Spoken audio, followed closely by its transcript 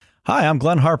Hi, I'm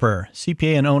Glenn Harper,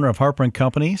 CPA and owner of Harper &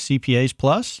 Company, CPAs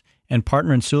Plus, and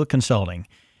partner in Sula Consulting.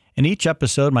 In each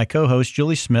episode, my co-host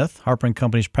Julie Smith, Harper &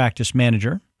 Company's practice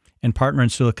manager and partner in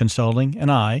Sula Consulting,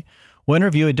 and I will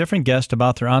interview a different guest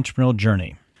about their entrepreneurial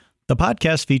journey. The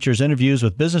podcast features interviews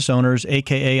with business owners,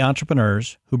 aka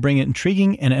entrepreneurs, who bring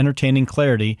intriguing and entertaining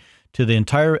clarity to the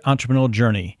entire entrepreneurial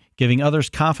journey, giving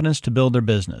others confidence to build their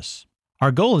business.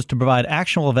 Our goal is to provide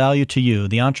actionable value to you,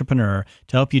 the entrepreneur,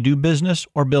 to help you do business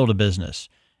or build a business.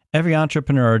 Every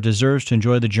entrepreneur deserves to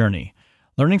enjoy the journey.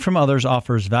 Learning from others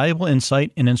offers valuable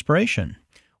insight and inspiration.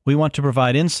 We want to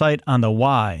provide insight on the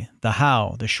why, the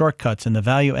how, the shortcuts, and the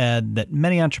value add that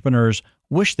many entrepreneurs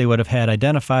wish they would have had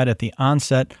identified at the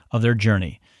onset of their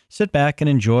journey. Sit back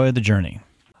and enjoy the journey.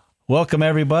 Welcome,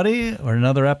 everybody, to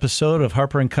another episode of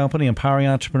Harper & Company, Empowering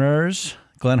Entrepreneurs.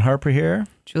 Glenn Harper here.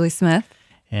 Julie Smith.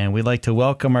 And we'd like to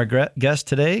welcome our guest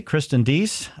today, Kristen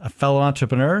Deese, a fellow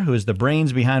entrepreneur who is the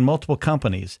brains behind multiple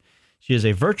companies. She is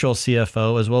a virtual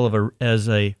CFO as well as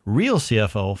a real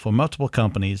CFO for multiple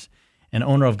companies and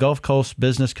owner of Gulf Coast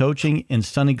Business Coaching in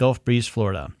sunny Gulf Breeze,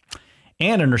 Florida.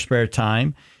 And in her spare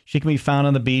time, she can be found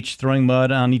on the beach throwing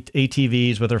mud on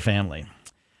ATVs with her family.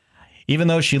 Even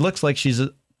though she looks like she's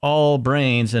all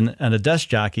brains and a desk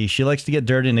jockey, she likes to get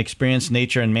dirty and experience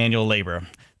nature and manual labor.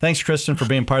 Thanks, Kristen, for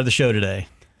being part of the show today.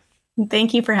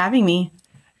 Thank you for having me.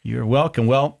 You're welcome.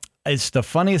 Well, it's the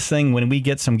funniest thing when we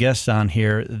get some guests on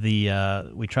here,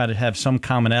 we try to have some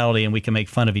commonality and we can make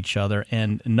fun of each other.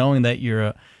 And knowing that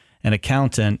you're an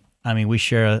accountant, I mean, we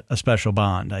share a special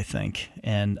bond, I think.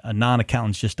 And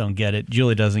non-accountants just don't get it.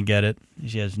 Julie doesn't get it.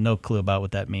 She has no clue about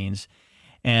what that means.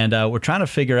 And we're trying to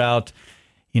figure out,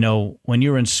 when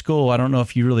you were in school, I don't know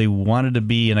if you really wanted to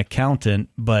be an accountant,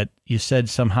 but you said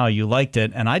somehow you liked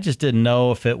it. And I just didn't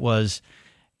know if it was,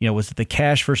 was it the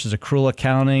cash versus accrual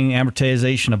accounting,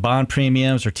 amortization of bond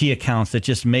premiums, or T accounts that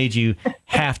just made you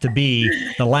have to be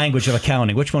the language of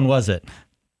accounting? Which one was it?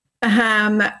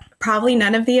 Probably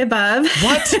none of the above.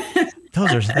 What?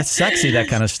 That's sexy, that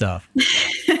kind of stuff.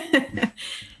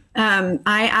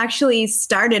 I actually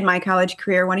started my college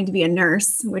career wanting to be a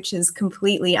nurse, which is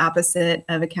completely opposite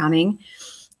of accounting,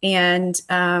 and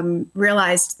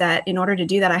realized that in order to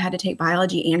do that, I had to take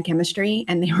biology and chemistry,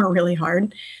 and they were really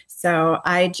hard. So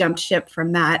I jumped ship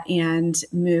from that and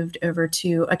moved over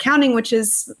to accounting, which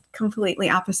is completely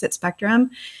opposite spectrum,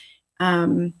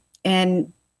 and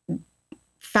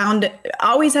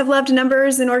always have loved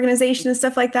numbers and organization and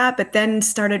stuff like that, but then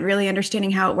started really understanding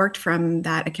how it worked from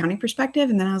that accounting perspective.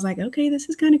 And then I was like, okay, this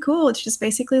is kind of cool. It's just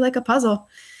basically like a puzzle.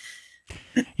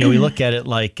 We look at it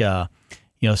like,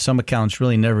 some accountants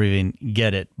really never even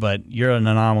get it, but you're an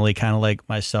anomaly, kind of like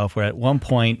myself, where at one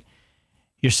point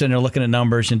you're sitting there looking at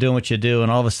numbers and doing what you do,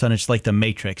 and all of a sudden it's like the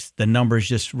Matrix. The numbers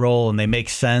just roll and they make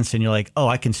sense, and you're like, oh,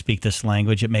 I can speak this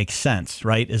language. It makes sense,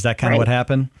 right? Is that kind of what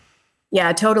happened?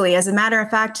 Yeah, totally. As a matter of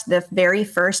fact, the very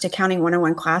first Accounting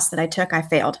 101 class that I took, I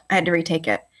failed. I had to retake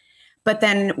it. But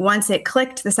then once it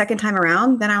clicked the second time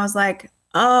around, then I was like,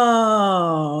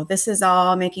 oh, this is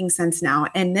all making sense now.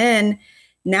 And then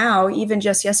now, even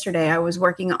just yesterday, I was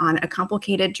working on a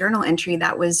complicated journal entry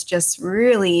that was just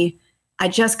really, I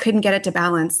just couldn't get it to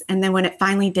balance. And then when it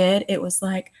finally did, it was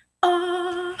like,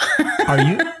 oh.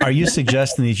 Are you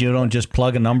suggesting that you don't just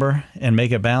plug a number and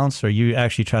make it balance, or you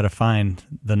actually try to find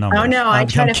the number? Oh, no, I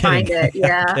try to find it.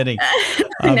 Yeah. I'm kidding.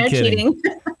 No cheating.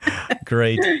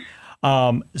 Great.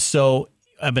 So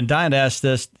I've been dying to ask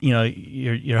this.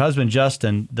 Your husband,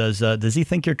 Justin, does he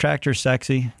think your tractor's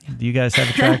sexy? Do you guys have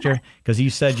a tractor? Because you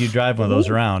said you drive one of those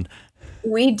around.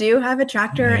 We do have a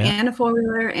tractor and a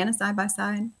four-wheeler and a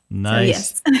side-by-side.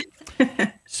 Nice. So,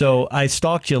 yes. So I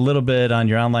stalked you a little bit on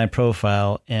your online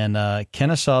profile, and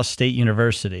Kennesaw State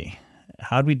University.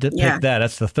 How did we pick that?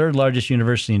 That's the third largest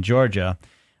university in Georgia.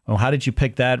 Well, how did you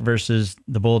pick that versus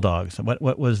the Bulldogs?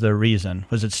 What was the reason?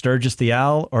 Was it Sturgis the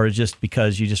Owl, or just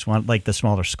because you just want like the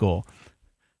smaller school?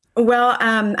 Well,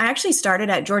 I actually started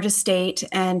at Georgia State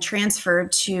and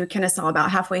transferred to Kennesaw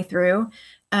about halfway through.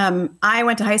 I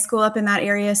went to high school up in that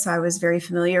area, so I was very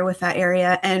familiar with that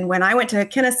area. And when I went to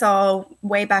Kennesaw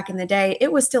way back in the day,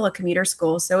 it was still a commuter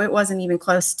school, so it wasn't even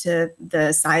close to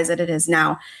the size that it is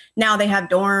now. Now they have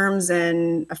dorms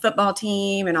and a football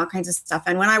team and all kinds of stuff.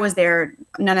 And when I was there,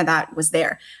 none of that was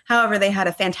there. However, they had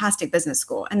a fantastic business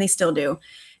school, and they still do.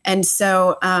 And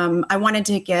so I wanted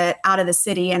to get out of the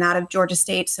city and out of Georgia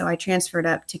State, so I transferred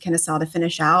up to Kennesaw to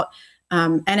finish out.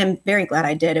 And I'm very glad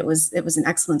I did. It was an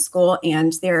excellent school,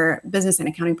 and their business and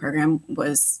accounting program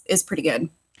is pretty good.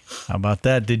 How about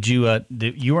that? Did you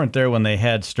you weren't there when they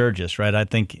had Sturgis, right? I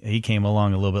think he came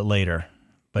along a little bit later.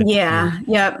 But yeah.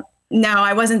 No,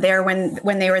 I wasn't there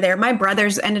when they were there. My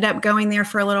brothers ended up going there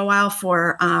for a little while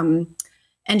for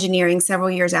engineering several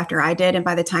years after I did. And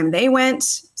by the time they went,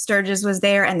 Sturgis was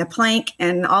there and the plank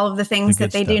and all of the things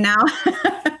that they do now.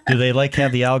 Do they like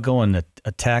have the owl go and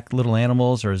attack little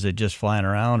animals, or is it just flying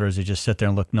around, or is it just sit there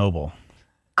and look noble?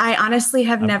 I honestly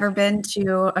have never been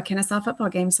to a Kennesaw football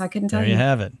game, so I couldn't tell you. There you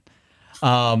have it.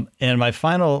 And my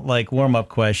final warm-up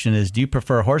question is, do you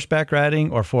prefer horseback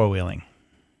riding or four-wheeling?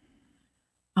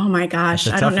 Oh my gosh,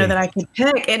 I don't know that I could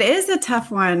pick. It is a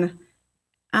tough one.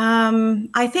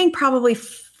 I think probably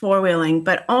four-wheeling,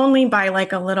 but only by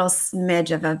like a little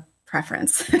smidge of a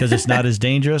preference. Because it's not as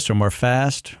dangerous or more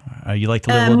fast? You like to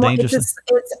live a little dangerous?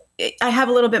 I have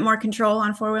a little bit more control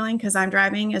on four-wheeling because I'm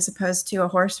driving, as opposed to a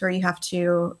horse where you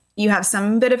have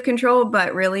some bit of control,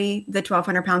 but really the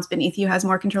 1,200 pounds beneath you has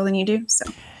more control than you do. So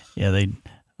yeah,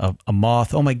 a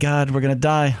moth. Oh my God, we're going to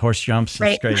die. Horse jumps.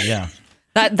 Right. It's great. Yeah.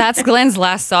 That's Glenn's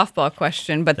last softball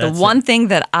question. But the one thing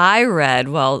that I read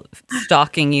while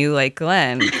stalking you like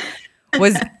Glenn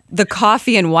was the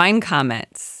coffee and wine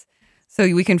comments. So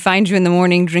we can find you in the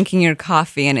morning drinking your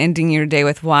coffee and ending your day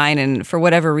with wine. And for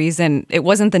whatever reason, it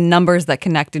wasn't the numbers that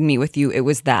connected me with you. It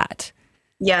was that.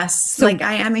 Yes. So,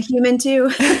 I am a human too.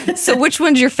 So which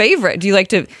one's your favorite? Do you like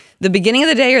the beginning of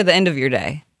the day or the end of your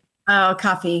day? Oh,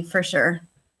 coffee for sure.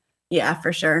 Yeah,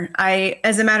 for sure.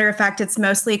 As a matter of fact, it's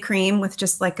mostly cream with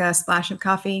just like a splash of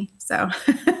coffee. So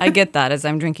I get that as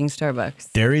I'm drinking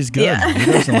Starbucks. Dairy's good. Yeah.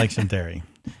 Who doesn't like some dairy?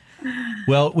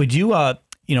 Well, would you,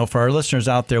 for our listeners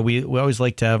out there, we always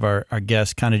like to have our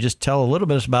guests kind of just tell a little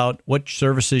bit about what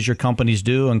services your companies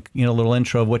do, and a little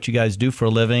intro of what you guys do for a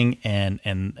living and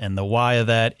the why of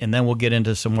that, and then we'll get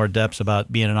into some more depths about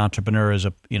being an entrepreneur.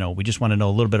 We just want to know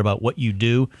a little bit about what you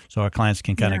do so our clients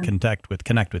can kind of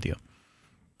connect with you.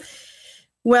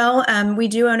 Well, we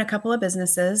do own a couple of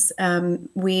businesses. And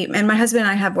my husband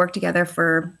and I have worked together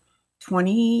for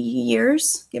 20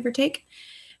 years, give or take.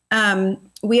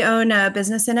 We own a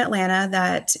business in Atlanta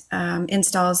that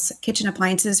installs kitchen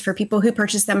appliances for people who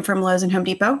purchase them from Lowe's and Home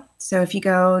Depot. So if you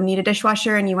go need a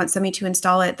dishwasher and you want somebody to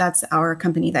install it, that's our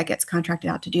company that gets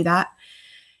contracted out to do that.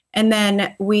 And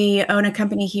then we own a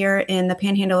company here in the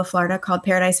Panhandle of Florida called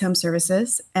Paradise Home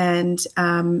Services. And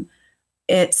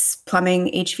it's plumbing,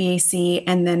 HVAC,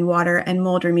 and then water and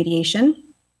mold remediation.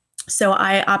 So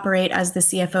I operate as the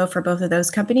CFO for both of those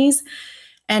companies.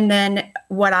 And then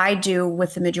what I do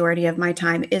with the majority of my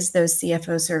time is those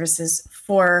CFO services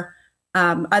for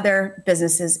other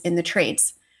businesses in the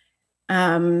trades.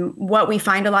 What we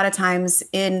find a lot of times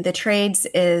in the trades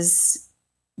is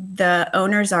the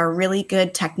owners are really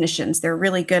good technicians. They're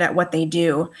really good at what they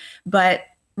do, but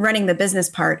running the business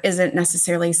part isn't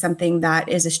necessarily something that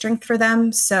is a strength for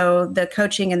them. So the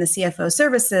coaching and the CFO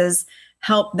services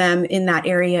help them in that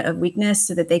area of weakness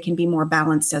so that they can be more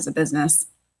balanced as a business.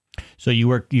 So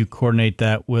you coordinate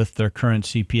that with their current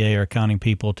CPA or accounting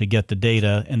people to get the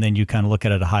data, and then you kind of look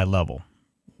at it at a high level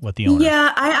with the owner.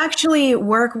 Yeah, I actually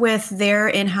work with their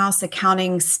in-house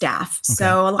accounting staff. Okay.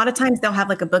 So a lot of times they'll have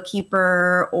like a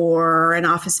bookkeeper or an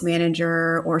office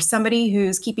manager or somebody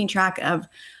who's keeping track of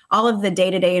all of the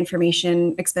day-to-day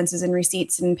information, expenses and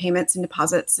receipts and payments and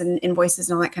deposits and invoices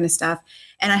and all that kind of stuff.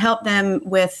 And I help them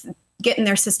with getting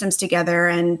their systems together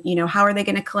and, how are they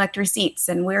going to collect receipts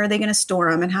and where are they going to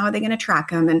store them and how are they going to track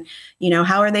them and,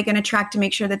 how are they going to track to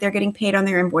make sure that they're getting paid on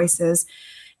their invoices.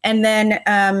 And then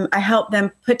I help them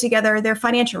put together their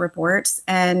financial reports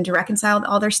and reconcile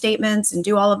all their statements and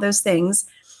do all of those things.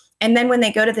 And then when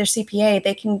they go to their CPA,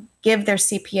 they can give their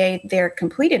CPA their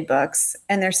completed books,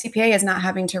 and their CPA is not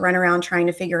having to run around trying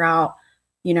to figure out,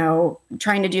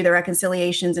 trying to do the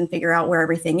reconciliations and figure out where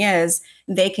everything is.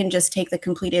 They can just take the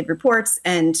completed reports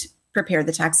and prepare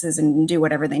the taxes and do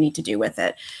whatever they need to do with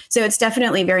it. So it's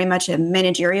definitely very much a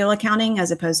managerial accounting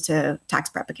as opposed to tax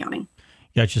prep accounting.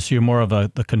 Gotcha. So you're more of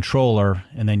the controller,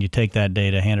 and then you take that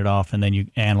data, hand it off, and then you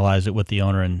analyze it with the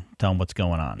owner and tell them what's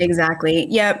going on. Exactly.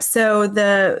 Yep.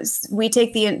 So we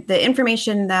take the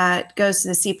information that goes to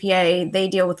the CPA, they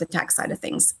deal with the tax side of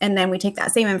things. And then we take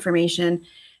that same information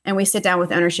and we sit down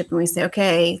with ownership and we say,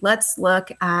 okay, let's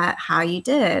look at how you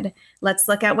did. Let's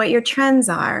look at what your trends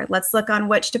are. Let's look on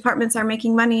which departments are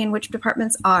making money and which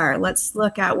departments are. Let's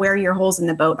look at where your holes in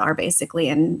the boat are basically,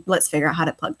 and let's figure out how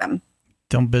to plug them.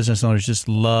 Don't business owners just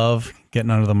love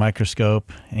getting under the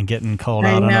microscope and getting called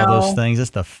out on all those things?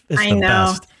 It's the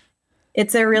best.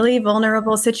 It's a really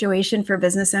vulnerable situation for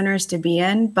business owners to be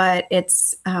in, but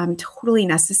it's totally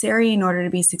necessary in order to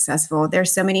be successful.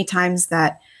 There's so many times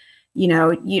that,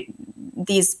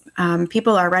 these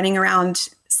people are running around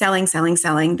selling.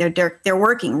 They're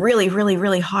working really, really,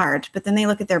 really hard, but then they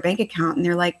look at their bank account and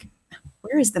they're like,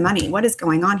 where is the money? What is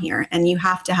going on here? And you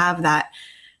have to have that.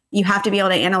 You have to be able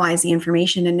to analyze the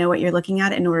information and know what you're looking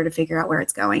at in order to figure out where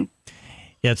it's going.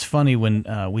 Yeah, it's funny when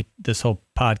this whole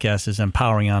podcast is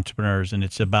empowering entrepreneurs, and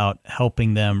it's about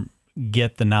helping them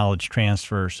get the knowledge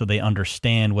transfer so they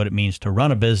understand what it means to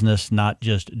run a business, not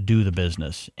just do the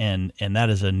business. And that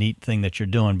is a neat thing that you're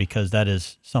doing, because that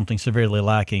is something severely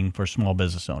lacking for small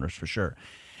business owners, for sure.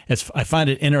 I find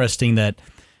it interesting that,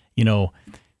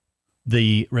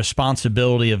 the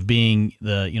responsibility of being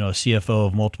the, CFO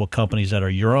of multiple companies that are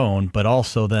your own, but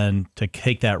also then to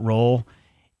take that role,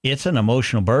 it's an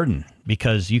emotional burden,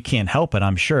 because you can't help it.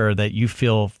 I'm sure that you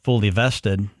feel fully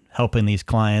vested helping these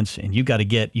clients, and you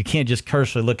can't just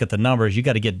cursorily look at the numbers. You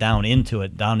got to get down into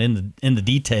it, down in the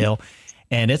detail.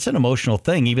 And it's an emotional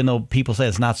thing, even though people say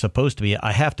it's not supposed to be.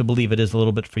 I have to believe it is a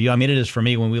little bit for you. I mean, it is for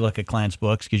me when we look at clients'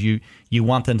 books, because you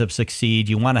want them to succeed.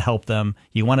 You want to help them.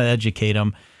 You want to educate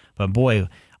them. But boy,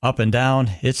 up and down,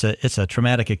 it's a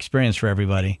traumatic experience for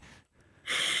everybody.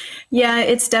 Yeah,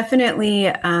 it's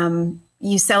definitely,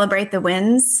 you celebrate the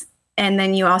wins, and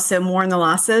then you also mourn the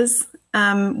losses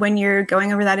when you're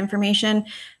going over that information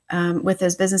with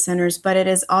those business owners. But it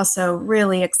is also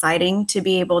really exciting to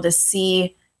be able to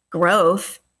see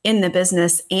growth in the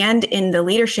business and in the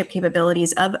leadership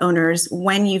capabilities of owners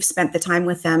when you've spent the time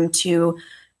with them to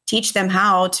teach them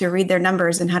how to read their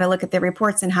numbers and how to look at their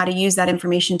reports and how to use that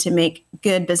information to make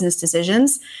good business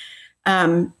decisions.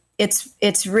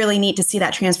 It's really neat to see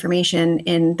that transformation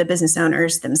in the business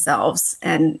owners themselves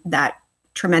and that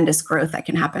tremendous growth that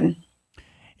can happen.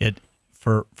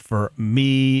 For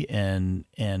me and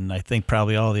I think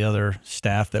probably all the other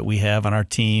staff that we have on our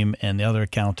team and the other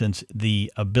accountants,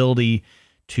 the ability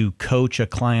to coach a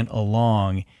client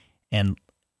along and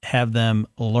have them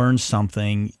learn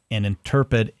something and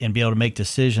interpret and be able to make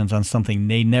decisions on something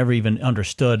they never even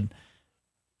understood,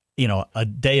 a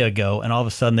day ago, and all of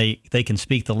a sudden they can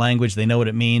speak the language, they know what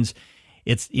it means.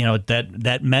 It's,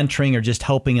 that mentoring or just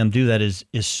helping them do that is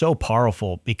so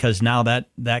powerful, because now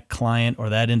that client or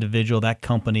that individual, that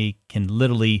company can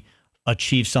literally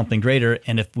achieve something greater.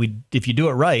 And if you do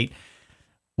it right,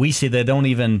 we see they don't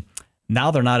even, now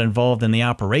they're not involved in the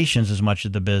operations as much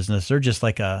as the business. They're just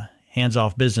like a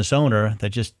hands-off business owner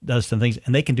that just does some things,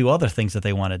 and they can do other things that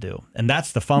they want to do. And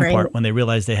that's the fun part, when they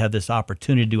realize they have this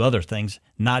opportunity to do other things,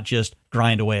 not just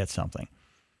grind away at something.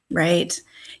 Right.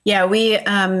 Yeah, we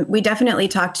definitely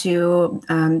talk to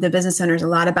the business owners a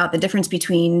lot about the difference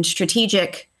between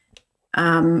strategic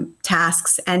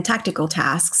tasks and tactical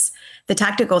tasks. The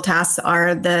tactical tasks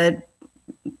are the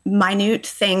minute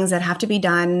things that have to be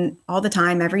done all the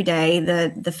time, every day,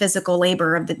 the physical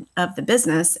labor of the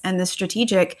business. And the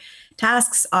strategic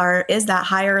tasks is that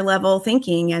higher level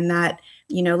thinking, and that,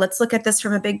 let's look at this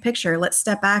from a big picture. Let's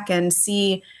step back and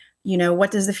see, what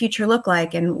does the future look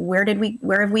like, and where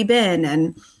have we been,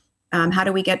 and how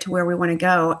do we get to where we want to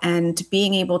go? And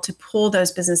being able to pull the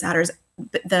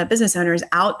business owners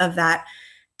out of that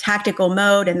tactical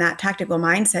mode and that tactical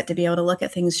mindset to be able to look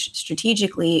at things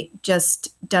strategically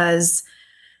just does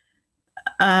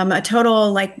a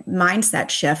total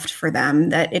mindset shift for them,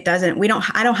 that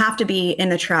I don't have to be in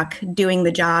the truck doing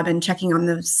the job and checking on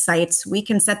the sites. We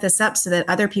can set this up so that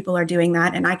other people are doing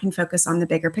that, and I can focus on the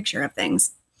bigger picture of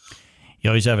things. You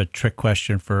always have a trick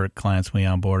question for clients when you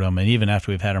onboard them, and even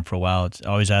after we've had them for a while, I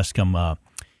always ask them,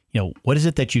 what is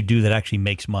it that you do that actually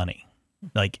makes money?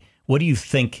 Like, what do you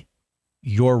think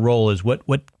your role is? What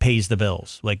pays the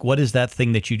bills? Like, what is that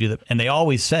thing that you do? And they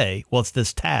always say, well, it's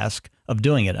this task of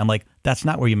doing it. I'm like, that's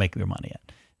not where you make your money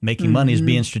at. Making money is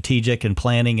being strategic and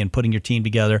planning and putting your team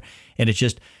together. And it's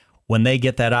just when they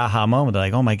get that aha moment, they're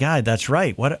like, oh my God, that's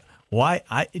right.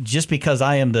 Just because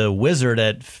I am the wizard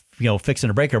at fixing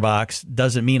a breaker box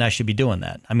doesn't mean I should be doing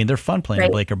that. I mean, they're fun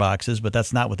playing breaker boxes, but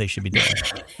that's not what they should be doing.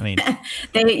 I mean,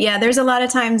 there's a lot of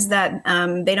times that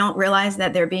they don't realize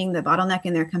that they're being the bottleneck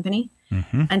in their company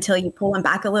until you pull them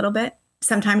back a little bit.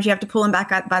 Sometimes you have to pull them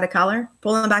back by the collar,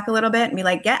 pull them back a little bit and be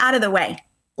like, get out of the way,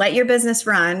 let your business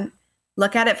run,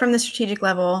 look at it from the strategic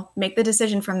level, make the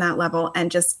decision from that level,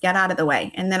 and just get out of the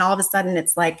way. And then all of a sudden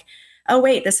it's like, oh,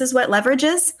 wait, this is what leverage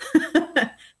is?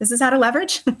 This is how to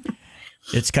leverage?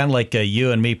 It's kind of like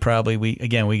you and me, probably. We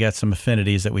got some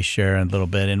affinities that we share a little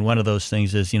bit. And one of those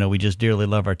things is, we just dearly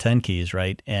love our 10 keys,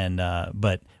 right? And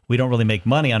but we don't really make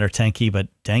money on our 10 key, but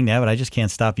dang nabbit, I just can't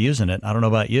stop using it. I don't know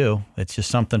about you. It's just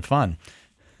something fun.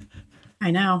 I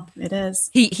know, it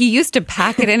is. He used to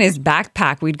pack it in his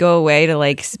backpack. We'd go away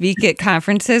to speak at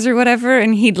conferences or whatever,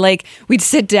 and we'd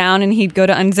sit down and he'd go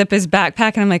to unzip his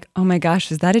backpack, and I'm like, oh my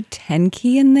gosh, is that a 10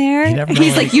 key in there?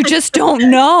 He's like, you just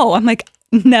don't know. I'm like,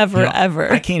 never,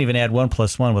 ever. I can't even add 1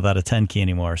 + 1 without a 10 key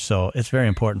anymore, so it's very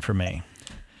important for me.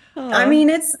 I mean,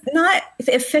 it's not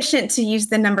efficient to use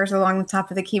the numbers along the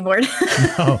top of the keyboard.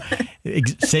 No.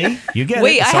 See, you get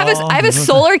Wait, it. I have a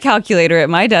solar calculator at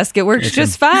my desk. It works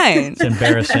just fine. It's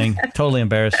embarrassing. Totally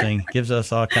embarrassing. Gives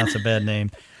us all kinds of bad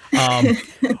name.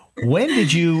 When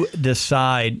did you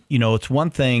decide, it's one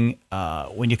thing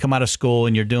when you come out of school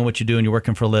and you're doing what you do and you're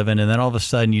working for a living, and then all of a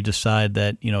sudden you decide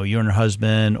that, you and your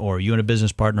husband or you and a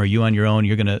business partner or you on your own,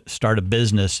 you're going to start a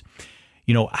business.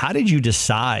 How did you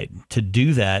decide to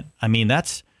do that? I mean,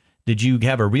 did you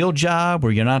have a real job?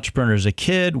 Were you an entrepreneur as a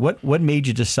kid? What made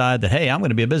you decide that, hey, I'm going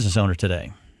to be a business owner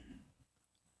today?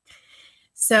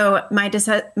 So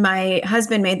my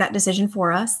husband made that decision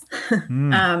for us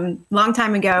long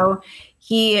time ago.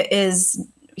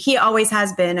 He always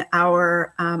has been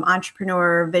our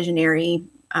entrepreneur visionary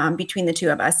between the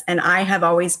two of us. And I have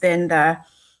always been the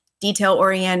detail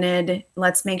oriented.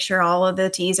 Let's make sure all of the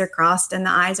T's are crossed and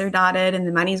the I's are dotted and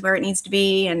the money's where it needs to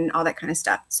be and all that kind of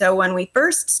stuff. So when we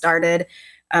first started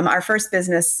our first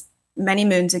business many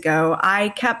moons ago, I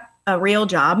kept a real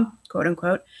job, quote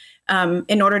unquote,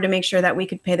 in order to make sure that we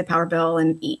could pay the power bill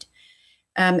and eat.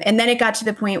 And then it got to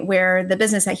the point where the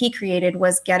business that he created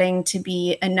was getting to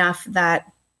be enough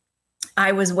that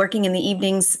I was working in the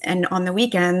evenings and on the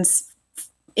weekends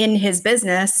in his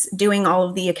business, doing all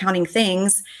of the accounting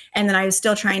things. And then I was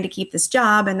still trying to keep this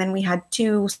job. And then we had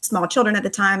 2 small children at the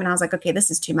time. And I was like, okay, this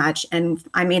is too much. And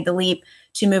I made the leap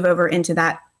to move over into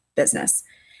that business.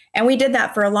 And we did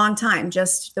that for a long time,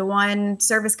 just the one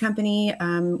service company.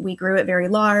 We grew it very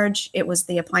large. It was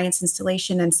the appliance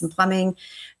installation and some plumbing.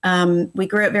 We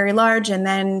grew it very large. And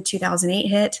then 2008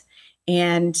 hit.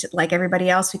 And like everybody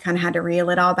else, we kind of had to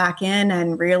reel it all back in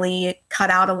and really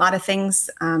cut out a lot of things.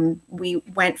 We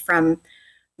went from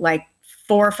like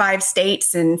 4 or 5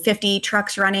 states and 50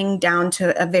 trucks running down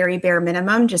to a very bare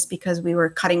minimum, just because we were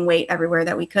cutting weight everywhere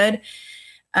that we could.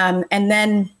 And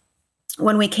then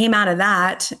when we came out of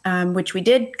that, which we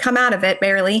did come out of it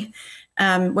barely,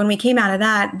 when we came out of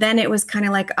that, then it was kind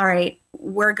of like, all right,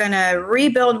 we're going to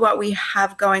rebuild what we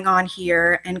have going on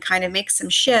here and kind of make some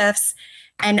shifts.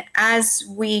 And as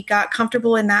we got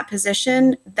comfortable in that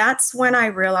position, that's when I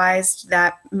realized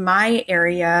that my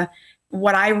area,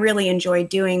 what I really enjoyed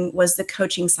doing was the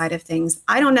coaching side of things.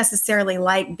 I don't necessarily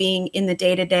like being in the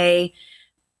day-to-day,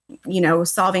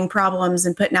 solving problems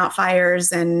and putting out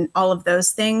fires and all of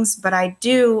those things. But I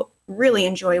do really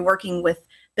enjoy working with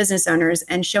business owners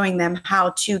and showing them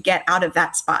how to get out of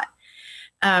that spot.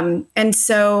 And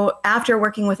so after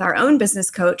working with our own business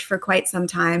coach for quite some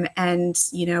time and,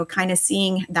 kind of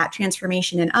seeing that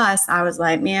transformation in us, I was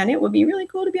like, man, it would be really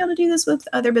cool to be able to do this with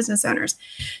other business owners.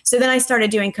 So then I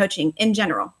started doing coaching in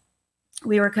general.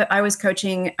 I was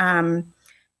coaching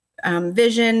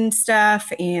vision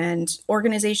stuff and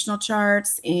organizational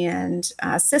charts and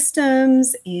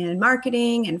systems and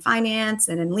marketing and finance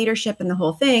and in leadership and the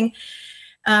whole thing.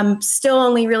 Still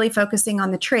only really focusing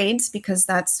on the trades because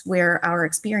that's where our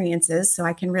experience is. So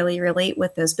I can really relate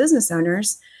with those business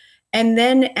owners. And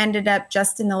then ended up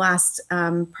just in the last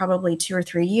probably 2 or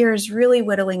 3 years, really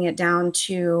whittling it down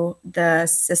to the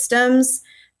systems,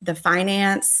 the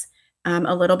finance,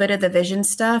 a little bit of the vision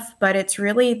stuff. But it's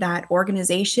really that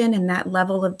organization and that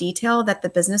level of detail that the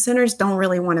business owners don't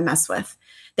really want to mess with.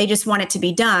 They just want it to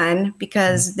be done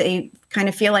because they kind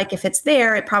of feel like if it's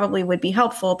there, it probably would be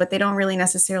helpful, but they don't really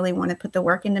necessarily want to put the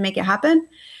work in to make it happen.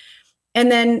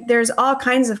 And then there's all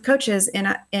kinds of coaches in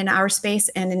our space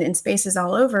and in spaces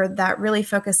all over that really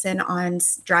focus in on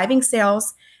driving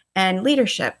sales and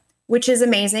leadership, which is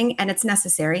amazing and it's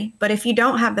necessary. But if you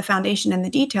don't have the foundation and the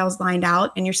details lined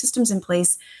out and your systems in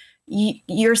place,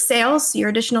 your sales, your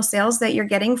additional sales that you're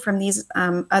getting from these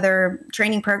other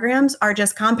training programs are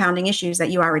just compounding issues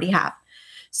that you already have.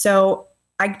 So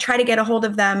I try to get a hold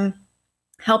of them,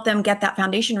 help them get that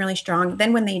foundation really strong.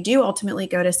 Then when they do ultimately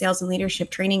go to sales and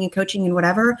leadership training and coaching and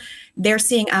whatever, they're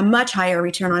seeing a much higher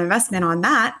return on investment on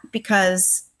that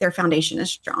because their foundation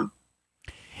is strong.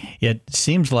 It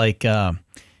seems like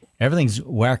everything's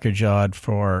whack-a-jawed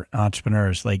for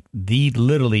entrepreneurs. Like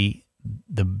literally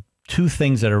the 2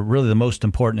 things that are really the most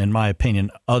important, in my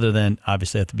opinion, other than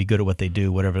obviously they have to be good at what they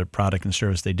do, whatever product and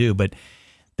service they do, but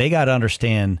they got to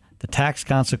understand the tax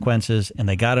consequences and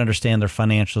they got to understand their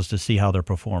financials to see how they're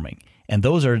performing. And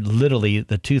those are literally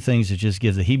the 2 things that just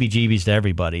gives the heebie-jeebies to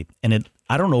everybody. And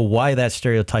I don't know why that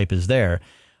stereotype is there,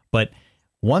 but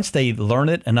once they learn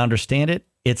it and understand it,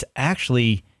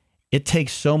 it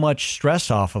takes so much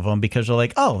stress off of them because they're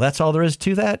like, oh, that's all there is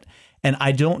to that. And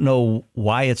I don't know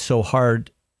why it's so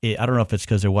hard. I don't know if it's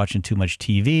because they're watching too much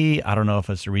TV. I don't know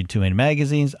if it's to read too many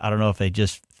magazines. I don't know if they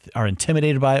just are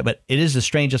intimidated by it, but it is the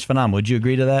strangest phenomenon. Would you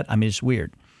agree to that? I mean, it's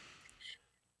weird.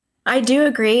 I do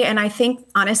agree. And I think,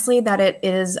 honestly, that it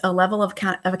is a level of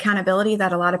accountability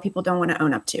that a lot of people don't want to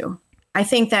own up to. I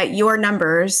think that your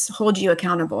numbers hold you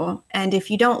accountable. And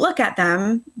if you don't look at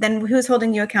them, then who's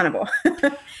holding you accountable?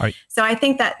 Right. So I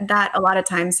think that a lot of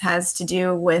times has to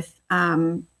do with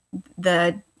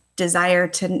the desire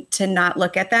to not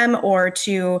look at them, or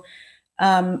to,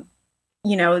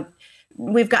 you know,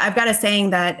 I've got a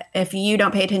saying that if you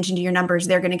don't pay attention to your numbers,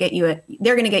 they're going to get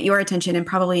your attention, and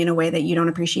probably in a way that you don't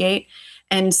appreciate.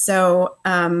 And so,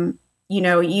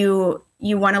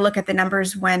 you want to look at the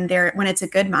numbers when it's a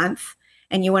good month,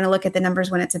 and you want to look at the numbers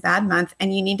when it's a bad month,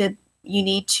 and you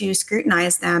need to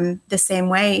scrutinize them the same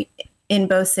way in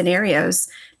both scenarios.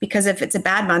 Because if it's a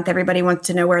bad month, everybody wants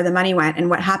to know where the money went and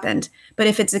what happened. But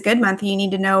if it's a good month, you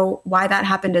need to know why that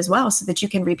happened as well, so that you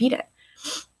can repeat it.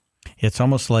 It's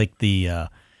almost like the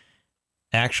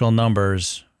actual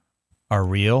numbers are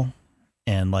real,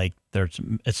 and like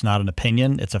it's not an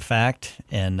opinion, it's a fact.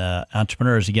 And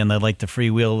entrepreneurs, again, they like to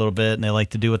freewheel a little bit, and they like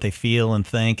to do what they feel and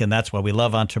think. And that's why we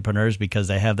love entrepreneurs, because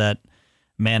they have that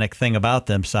manic thing about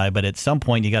them side. But at some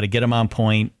point, you got to get them on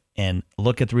point and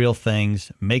look at the real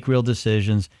things, make real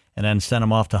decisions, and then send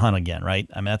them off to hunt again, right?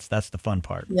 I mean, that's the fun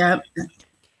part. Yep.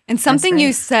 And something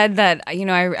you said that,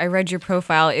 I read your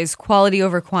profile, is quality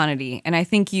over quantity. And I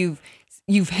think you've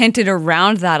hinted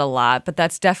around that a lot, but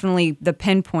that's definitely the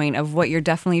pinpoint of what you're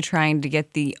definitely trying to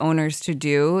get the owners to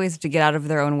do, is to get out of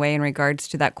their own way in regards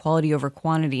to that quality over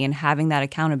quantity, and having that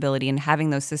accountability and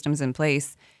having those systems in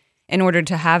place in order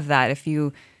to have that. If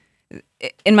you,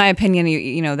 in my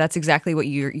opinion, that's exactly what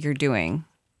you're doing.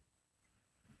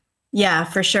 Yeah,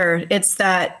 for sure.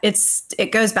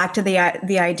 It goes back to the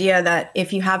idea that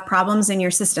if you have problems in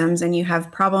your systems, and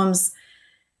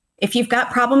if you've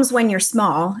got problems when you're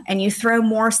small and you throw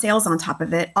more sales on top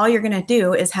of it, all you're going to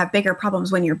do is have bigger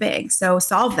problems when you're big. So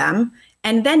solve them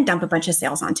and then dump a bunch of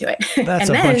sales onto it.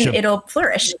 It'll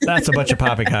flourish. That's a bunch of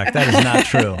poppycock. That is not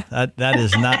true. That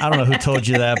is not, I don't know who told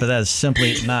you that, but that is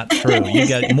simply not true. You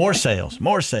got more sales.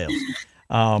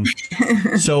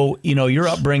 So, your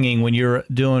upbringing, when you're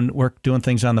doing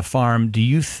things on the farm, do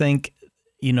you think,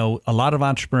 a lot of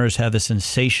entrepreneurs have this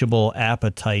insatiable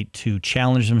appetite to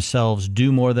challenge themselves,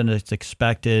 do more than it's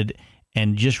expected,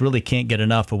 and just really can't get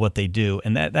enough of what they do?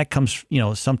 And that comes,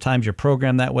 sometimes you're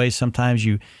programmed that way. Sometimes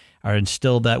you are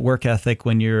instilled that work ethic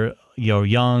when you're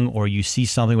young, or you see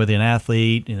something with an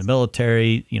athlete in the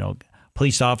military,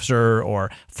 police officer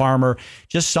or farmer,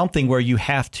 just something where you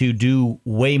have to do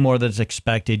way more than is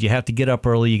expected. You have to get up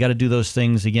early. You got to do those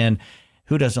things. Again,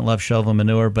 who doesn't love shoveling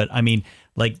manure? But I mean,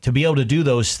 like, to be able to do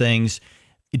those things,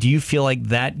 do you feel like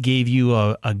that gave you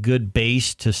a good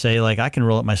base to say, like, I can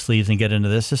roll up my sleeves and get into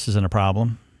this? This isn't a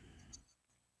problem.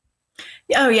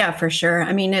 Oh yeah, for sure.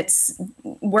 I mean,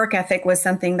 work ethic was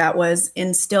something that was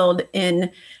instilled in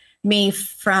me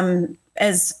from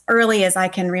as early as I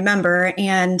can remember.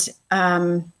 And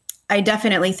I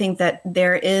definitely think that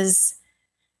there is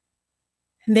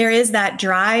that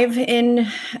drive in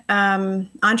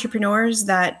entrepreneurs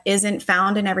that isn't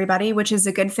found in everybody, which is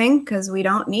a good thing, because we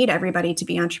don't need everybody to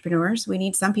be entrepreneurs. We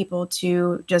need some people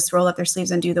to just roll up their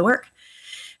sleeves and do the work.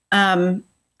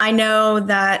 I know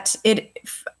that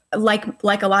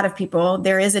like a lot of people,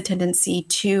 there is a tendency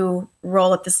to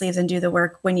roll up the sleeves and do the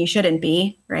work when you shouldn't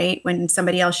be, right? When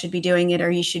somebody else should be doing it,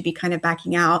 or you should be kind of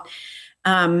backing out.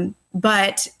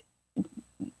 But,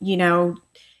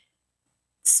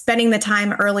 spending the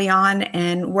time early on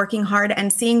and working hard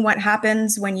and seeing what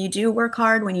happens when you do work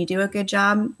hard, when you do a good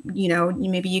job,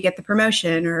 maybe you get the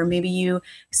promotion, or maybe you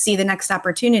see the next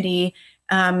opportunity.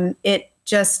 It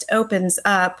just opens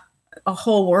up a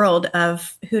whole world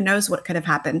of who knows what could have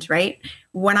happened, right?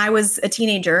 When I was a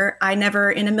teenager, I never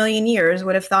in a million years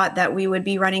would have thought that we would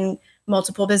be running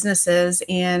multiple businesses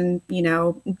and,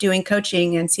 doing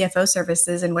coaching and CFO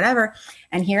services and whatever.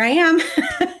 And here I am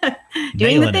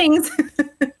doing the things.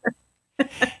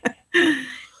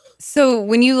 So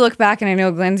when you look back, and I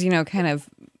know Glenn's, kind of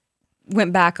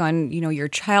went back on, your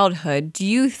childhood, do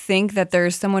you think that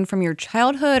there's someone from your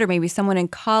childhood, or maybe someone in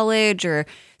college, or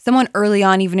someone early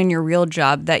on, even in your real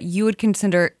job, that you would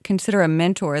consider a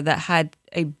mentor that had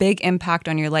a big impact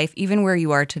on your life, even where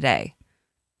you are today?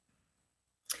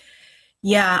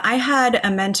 Yeah, I had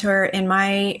a mentor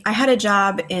I had a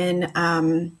job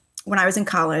when I was in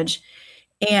college,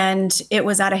 and it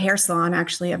was at a hair salon,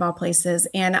 actually, of all places.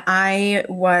 And I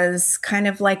was kind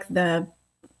of like the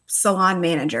salon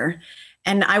manager,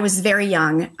 and I was very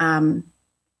young,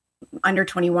 under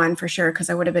 21 for sure, because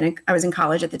I was in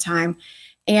college at the time.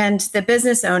 And the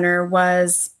business owner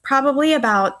was probably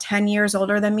about 10 years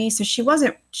older than me. So she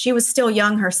was still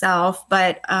young herself,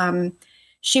 but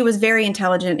she was very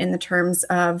intelligent in the terms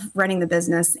of running the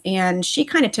business. And she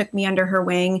kind of took me under her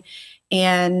wing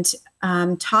and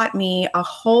taught me a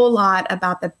whole lot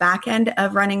about the back end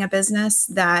of running a business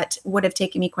that would have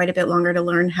taken me quite a bit longer to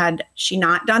learn had she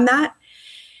not done that.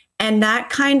 And that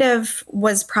kind of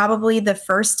was probably the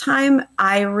first time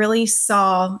I really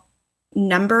saw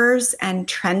numbers and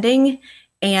trending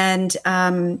and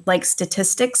like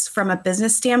statistics from a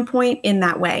business standpoint in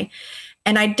that way.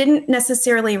 And I didn't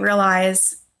necessarily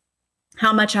realize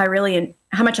how much I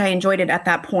enjoyed it at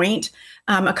that point.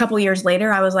 A couple years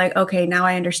later, I was like, okay, now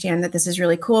I understand that this is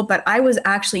really cool. But I was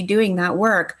actually doing that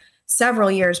work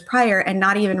several years prior and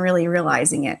not even really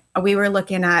realizing it. We were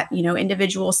looking at,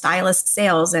 individual stylist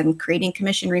sales and creating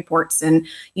commission reports and,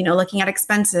 looking at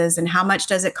expenses and how much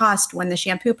does it cost when the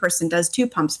shampoo person does 2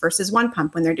 pumps versus 1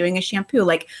 pump when they're doing a shampoo,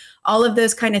 like all of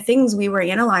those kind of things we were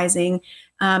analyzing.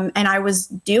 And I was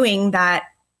doing that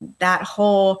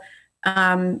whole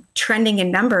trending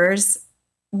in numbers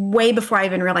way before I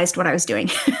even realized what I was doing.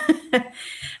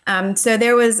 So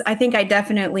I think I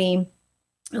definitely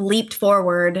leaped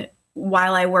forward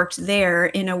while I worked there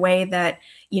in a way that,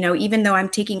 even though I'm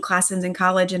taking classes in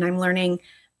college and I'm learning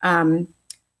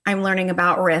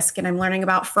about risk and I'm learning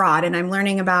about fraud and I'm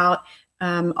learning about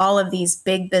all of these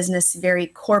big business, very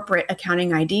corporate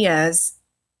accounting ideas,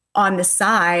 on the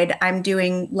side, I'm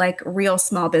doing like real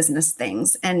small business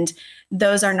things. And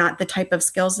those are not the type of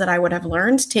skills that I would have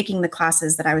learned taking the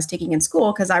classes that I was taking in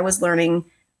school, because I was learning,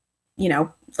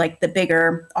 like the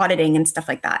bigger auditing and stuff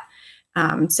like that.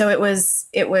 So it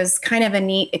was kind of a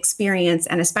neat experience.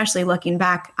 And especially looking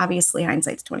back, obviously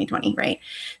hindsight's 2020, right?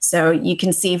 So you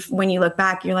can see when you look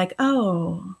back, you're like,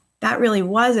 oh, that really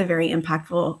was a very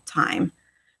impactful time.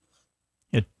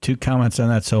 Yeah, 2 comments on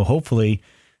that. So hopefully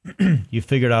you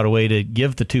figured out a way to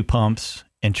give the 2 pumps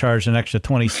and charge an extra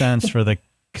 20 cents for the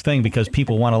thing, because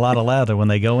people want a lot of lather when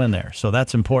they go in there. So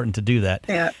that's important to do that,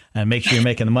 and make sure you're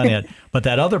making the money. But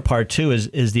that other part too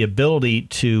is the ability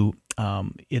to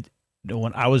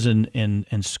when I was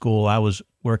in school, I was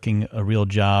working a real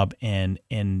job in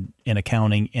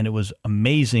accounting, and it was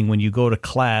amazing when you go to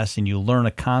class and you learn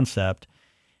a concept,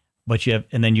 but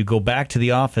and then you go back to the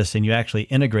office and you actually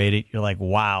integrate it. You're like,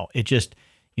 wow, it just,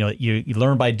 you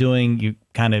learn by doing. You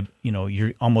kind of,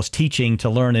 you're almost teaching to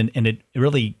learn, and it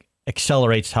really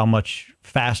accelerates how much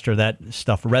faster that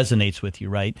stuff resonates with you,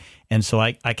 right? And so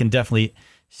I can definitely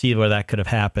see where that could have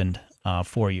happened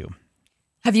for you.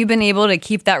 Have you been able to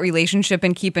keep that relationship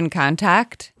and keep in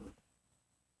contact?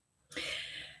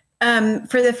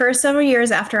 For the first several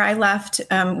years after I left,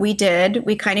 we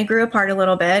kind of grew apart a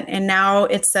little bit, and now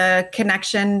it's a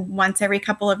connection once every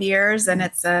couple of years, and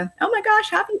it's oh my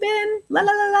gosh, how have you been? La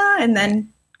la la la, and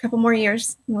then a couple more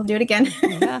years, we'll do it again.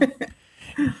 Yeah.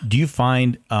 Do you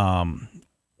find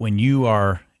when you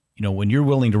are, when you're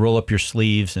willing to roll up your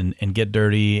sleeves and get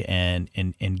dirty and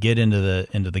get into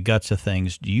the guts of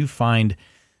things, do you find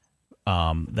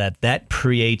that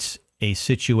creates a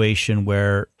situation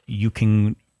where you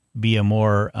can be a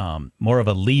more of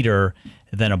a leader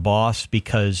than a boss,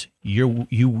 because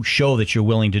you show that you're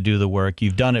willing to do the work.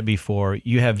 You've done it before.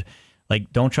 You have,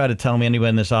 like, don't try to tell me anybody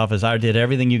in this office, I did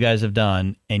everything you guys have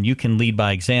done, and you can lead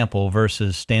by example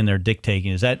versus stand there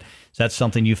dictating. Is that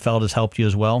something you felt has helped you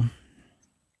as well?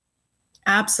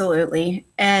 Absolutely.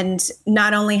 And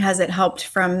not only has it helped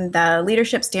from the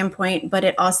leadership standpoint, but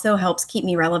it also helps keep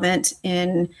me relevant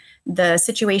in the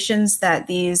situations that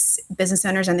these business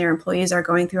owners and their employees are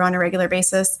going through on a regular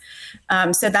basis.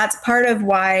 So that's part of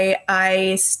why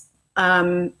I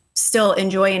still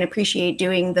enjoy and appreciate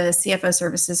doing the CFO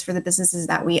services for the businesses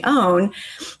that we own,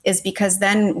 is because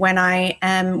then when I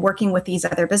am working with these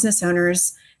other business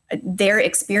owners, they're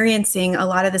experiencing a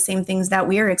lot of the same things that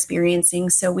we're experiencing.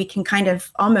 So we can kind of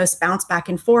almost bounce back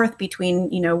and forth between,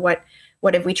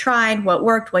 what have we tried, what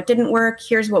worked, what didn't work,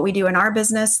 here's what we do in our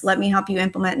business, let me help you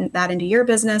implement that into your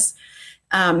business.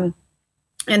 And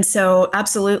so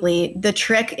absolutely, the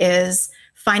trick is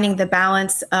finding the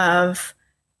balance of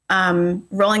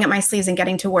rolling up my sleeves and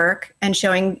getting to work and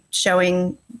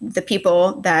showing the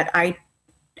people that I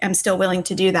am still willing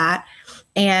to do that,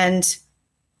 and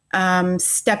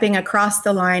stepping across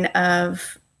the line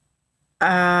of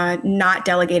not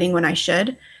delegating when I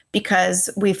should, because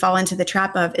we fall into the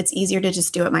trap of it's easier to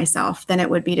just do it myself than it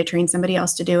would be to train somebody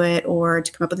else to do it or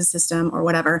to come up with a system or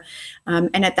whatever.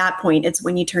 And at that point, it's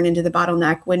when you turn into the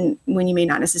bottleneck when you may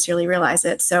not necessarily realize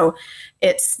it. So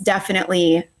it's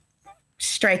definitely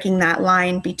striking that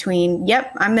line between,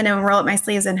 yep, I'm going to roll up my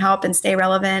sleeves and help and stay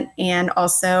relevant, and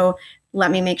also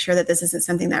let me make sure that this isn't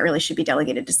something that really should be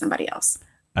delegated to somebody else.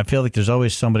 I feel like there's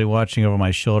always somebody watching over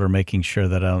my shoulder making sure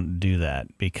that I don't do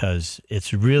that, because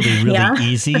it's really, really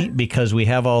easy because we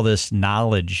have all this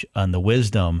knowledge and the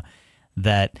wisdom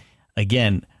that,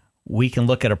 again, we can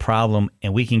look at a problem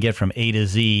and we can get from A to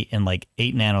Z in like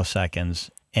 8 nanoseconds.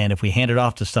 And if we hand it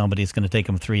off to somebody, it's going to take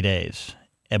them 3 days.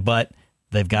 But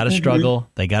they've got to struggle.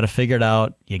 They got to figure it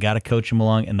out. You got to coach them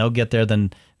along, and they'll get there.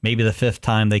 Then maybe the 5th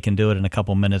time they can do it in a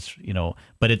couple minutes,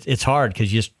 but it's hard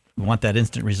because you just want that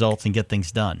instant results and get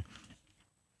things done.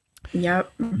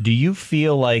 Yep. Do you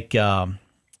feel like at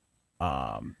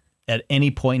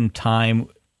any point in time,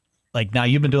 like now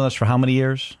you've been doing this for how many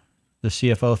years, the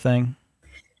CFO thing?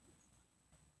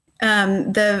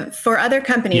 For other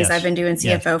companies, I've been doing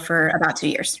CFO for about 2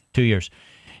 years. 2 years.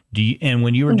 And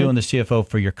when you were doing the CFO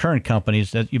for your current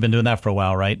companies, that you've been doing that for a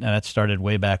while, right? And that started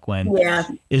way back when. Yeah.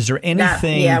 Is there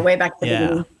anything? Way back at the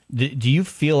beginning. Do you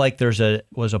feel like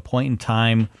was a point in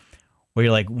time where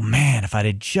you're like, man, if I'd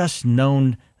have just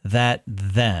known that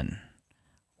then,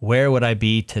 where would I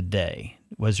be today?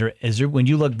 Is there when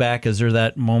you look back, is there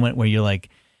that moment where you're like,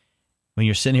 when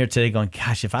you're sitting here today going,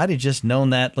 gosh, if I'd have just known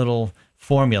that little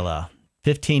formula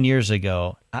 15 years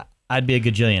ago, I'd be a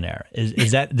gajillionaire.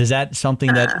 Is that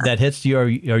something that hits you, or are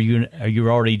you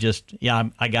already just,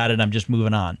 I got it, I'm just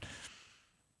moving on?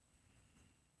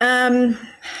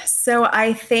 So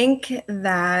I think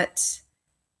that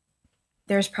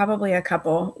there's probably a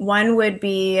couple. One would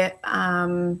be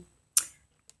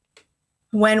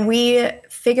when we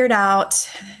figured out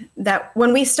that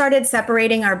when we started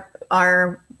separating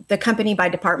the company by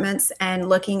departments and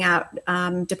looking at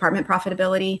department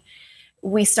profitability,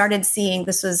 we started seeing,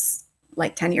 this was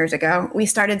like 10 years ago, we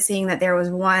started seeing that there was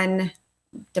one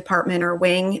department or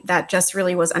wing that just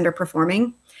really was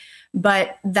underperforming,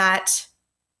 but that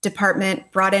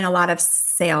department brought in a lot of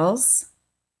sales.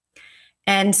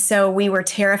 And so we were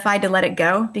terrified to let it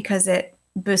go because it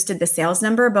boosted the sales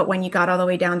number. But when you got all the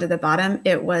way down to the bottom,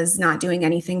 it was not doing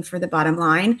anything for the bottom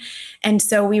line. And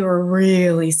so we were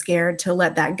really scared to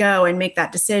let that go and make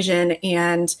that decision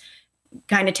and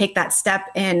kind of take that step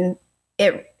in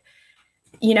it,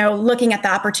 looking at the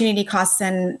opportunity costs,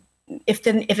 and if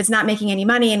it's not making any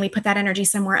money and we put that energy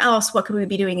somewhere else, what could we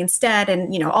be doing instead?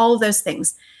 And, all of those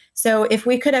things. So if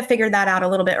we could have figured that out a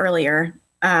little bit earlier,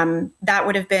 that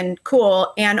would have been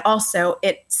cool. And also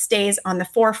it stays on the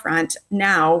forefront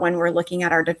now when we're looking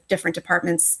at our different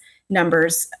departments'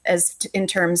 numbers in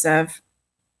terms of,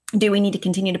 do we need to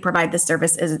continue to provide this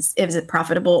service? Is it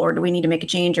profitable, or do we need to make a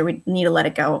change, or we need to let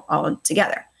it go all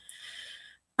together?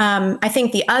 I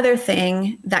think the other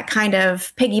thing that kind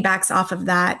of piggybacks off of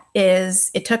that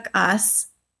is it took us,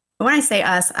 when I say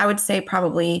us, I would say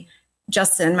probably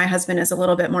Justin, my husband, is a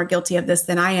little bit more guilty of this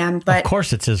than I am, but of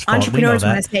course it's his fault. Entrepreneurs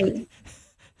want to say,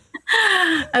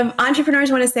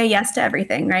 entrepreneurs want to say yes to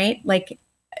everything, right? Like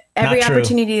every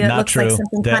opportunity that looks like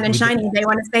something fun and shiny, they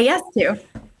want to say yes to.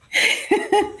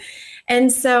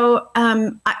 And so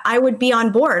I would be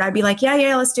on board. I'd be like,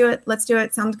 yeah, let's do it. Let's do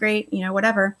it. Sounds great.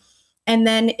 Whatever. And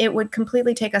then it would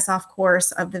completely take us off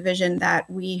course of the vision that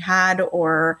we had,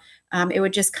 or it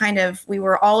would just we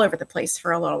were all over the place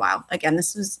for a little while. Again,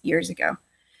 this was years ago.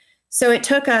 So it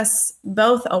took us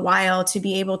both a while to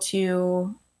be able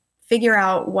to figure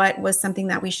out what was something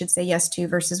that we should say yes to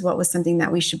versus what was something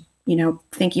that we should,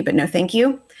 thank you, but no thank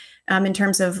you, in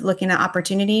terms of looking at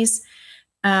opportunities.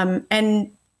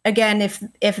 And again,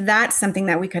 if that's something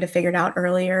that we could have figured out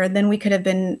earlier, then we could have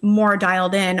been more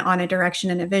dialed in on a direction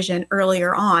and a vision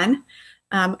earlier on.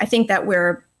 I think that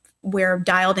we're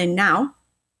dialed in now,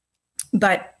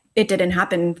 but it didn't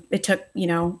happen. It took,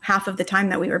 half of the time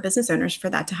that we were business owners for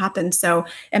that to happen. So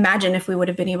imagine if we would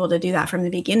have been able to do that from the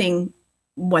beginning,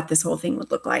 what this whole thing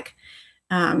would look like.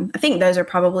 I think those are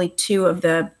probably two of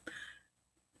the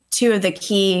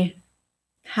key.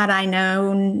 Had I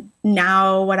known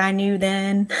now what I knew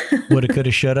then. Woulda,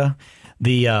 coulda, shoulda.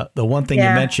 The one thing you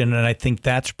mentioned, and I think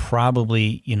that's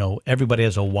probably, everybody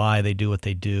has a why they do what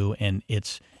they do, and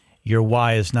it's your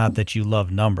why is not that you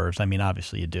love numbers. I mean,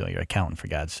 obviously you do. You're an accountant, for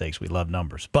God's sakes. We love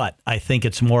numbers. But I think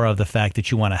it's more of the fact that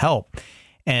you want to help.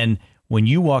 And when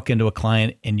you walk into a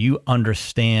client and you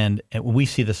understand, and we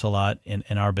see this a lot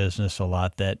in our business a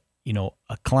lot, that,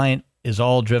 a client is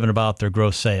all driven about their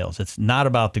gross sales. It's not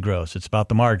about the gross. It's about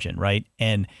the margin, right?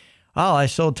 And, I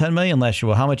sold 10 million last year.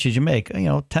 Well, how much did you make?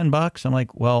 $10. I'm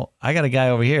like, well, I got a guy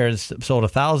over here that sold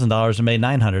 $1,000 and made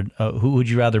 900. Who would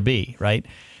you rather be, right?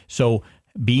 So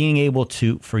being able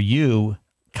to, for you,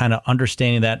 kind of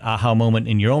understanding that aha moment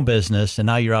in your own business, and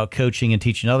now you're out coaching and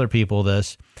teaching other people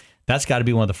this, that's got to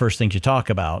be one of the first things you talk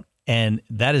about. And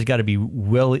that has got to be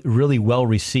really well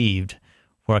received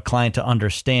for a client to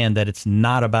understand that it's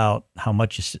not about how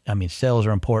much sales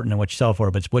are important and what you sell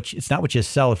for, but it's not what you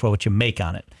sell it for, what you make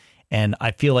on it. And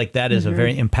I feel like that is a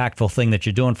very impactful thing that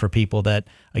you're doing for people that,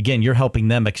 again, you're helping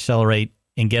them accelerate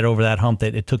and get over that hump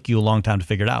that it took you a long time to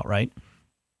figure it out, right?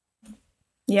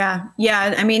 Yeah.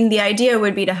 Yeah. I mean, the idea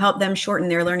would be to help them shorten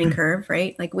their learning curve,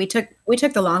 right? Like we took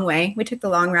the long way, we took the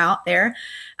long route there.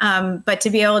 But to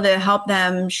be able to help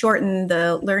them shorten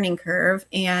the learning curve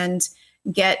and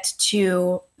get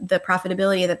to the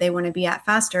profitability that they want to be at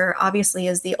faster, obviously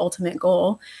is the ultimate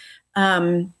goal.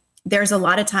 There's a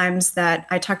lot of times that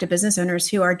I talk to business owners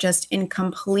who are just in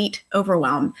complete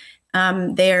overwhelm.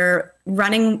 They're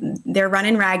running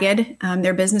ragged.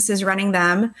 Their business is running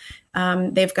them.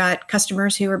 They've got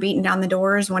customers who are beating down the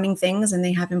doors wanting things, and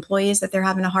they have employees that they're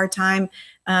having a hard time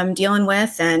dealing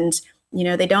with. And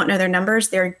they don't know their numbers.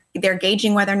 They're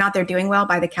gauging whether or not they're doing well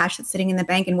by the cash that's sitting in the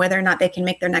bank and whether or not they can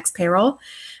make their next payroll.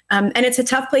 And it's a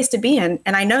tough place to be in,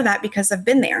 and I know that because I've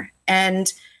been there.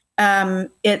 And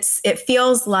it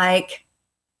feels like,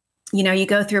 you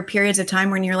go through periods of time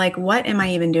when you're like, what am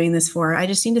I even doing this for? I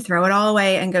just need to throw it all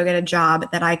away and go get a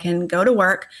job that I can go to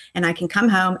work and I can come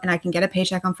home and I can get a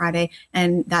paycheck on Friday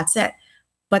and that's it.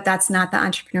 But that's not the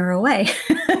entrepreneurial way.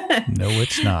 No,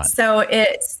 it's not. So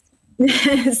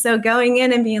going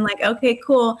in and being like, okay,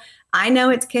 cool. I know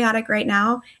it's chaotic right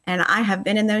now and I have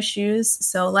been in those shoes.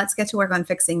 So let's get to work on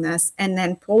fixing this, and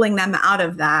then pulling them out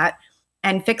of that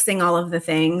and fixing all of the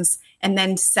things and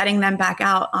then setting them back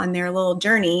out on their little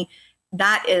journey.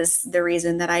 That is the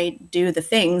reason that I do the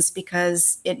things,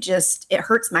 because it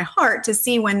hurts my heart to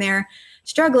see when they're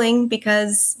struggling,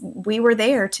 because we were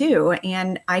there too.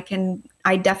 And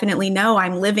I definitely know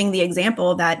I'm living the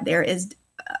example that there is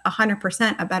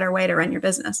 100% a better way to run your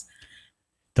business.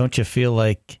 Don't you feel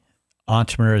like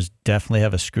entrepreneurs definitely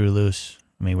have a screw loose?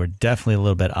 I mean, we're definitely a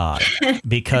little bit odd,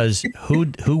 because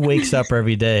who wakes up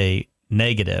every day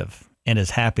negative and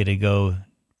is happy to go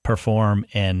perform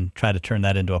and try to turn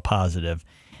that into a positive.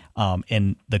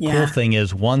 And the cool thing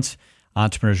is, once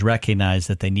entrepreneurs recognize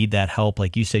that they need that help,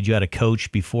 like you said, you had a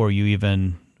coach before you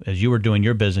even, as you were doing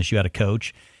your business, you had a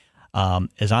coach.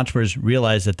 As entrepreneurs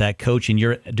realize that coach, and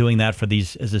you're doing that for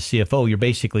these, as a CFO, you're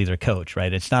basically their coach,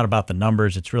 right? It's not about the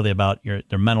numbers. It's really about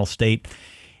their mental state.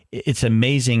 It's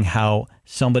amazing how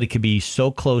somebody could be so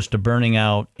close to burning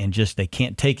out and just, they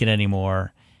can't take it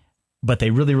anymore, but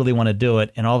they really, really want to do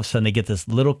it. And all of a sudden they get this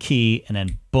little key and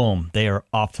then boom, they are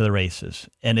off to the races.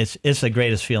 And it's the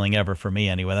greatest feeling ever for me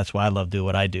anyway. That's why I love doing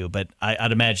what I do. But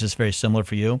I'd imagine it's very similar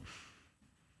for you.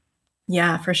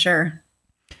 Yeah, for sure.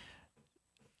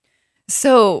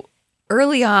 So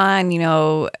early on,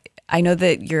 I know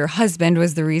that your husband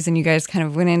was the reason you guys kind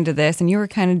of went into this, and you were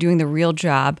kind of doing the real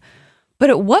job. But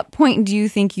at what point do you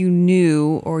think you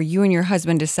knew, or you and your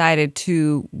husband decided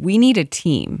we need a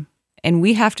team? And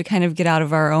we have to kind of get out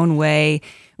of our own way.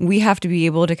 We have to be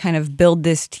able to kind of build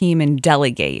this team and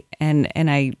delegate. And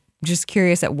I'm just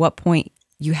curious at what point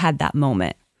you had that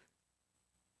moment.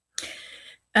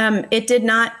 It did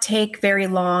not take very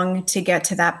long to get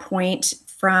to that point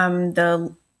from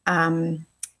the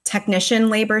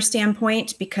technician labor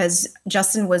standpoint, because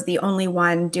Justin was the only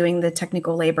one doing the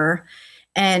technical labor.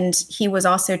 And he was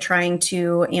also trying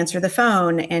to answer the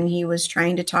phone, and he was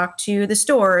trying to talk to the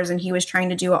stores, and he was trying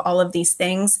to do all of these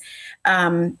things.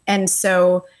 And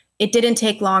so it didn't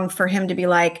take long for him to be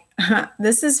like,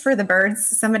 this is for the birds.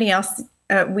 Somebody else,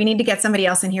 we need to get somebody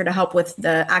else in here to help with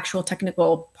the actual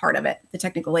technical part of it, the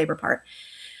technical labor part.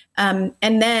 And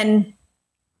then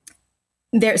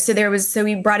so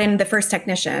we brought in the first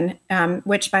technician,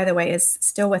 which, by the way, is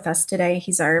still with us today.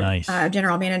 He's our Nice.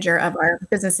 General manager of our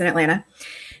business in Atlanta.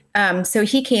 So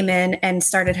he came in and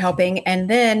started helping. And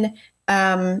then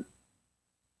I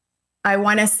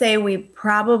want to say we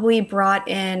probably brought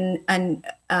in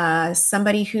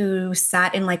somebody who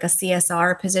sat in like a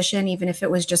CSR position, even if it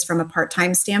was just from a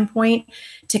part-time standpoint,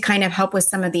 to kind of help with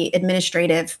some of the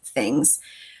administrative things.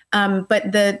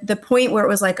 But the point where it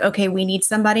was like, okay, we need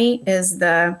somebody is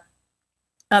the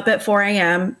up at 4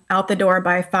 a.m., out the door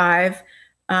by 5,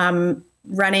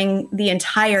 running the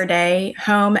entire day,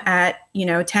 home at,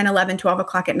 10, 11, 12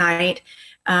 o'clock at night,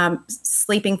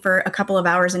 sleeping for a couple of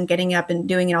hours and getting up and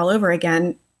doing it all over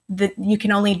again. You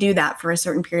can only do that for a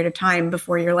certain period of time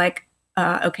before you're like,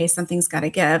 okay, something's got to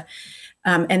give.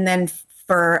 And then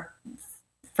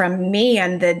from me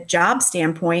and the job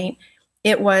standpoint,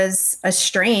 it was a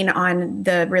strain on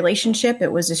the relationship.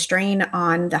 It was a strain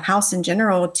on the house in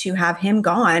general to have him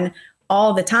gone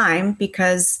all the time,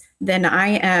 because then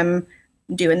I am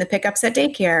doing the pickups at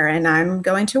daycare, and I'm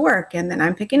going to work, and then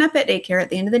I'm picking up at daycare at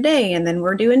the end of the day, and then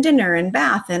we're doing dinner and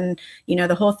bath and,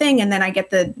 the whole thing. And then I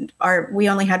get we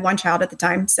only had one child at the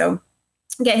time. So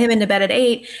get him into bed at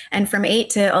 8, and from 8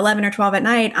 to 11 or 12 at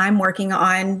night, I'm working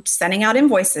on sending out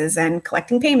invoices and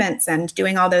collecting payments and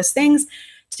doing all those things,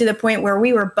 to the point where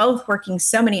we were both working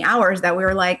so many hours that we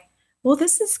were like, well,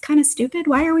 this is kind of stupid.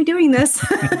 Why are we doing this?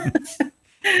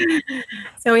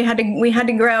 So we had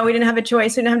to grow. We didn't have a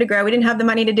choice. We didn't have to grow. We didn't have the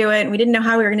money to do it. And we didn't know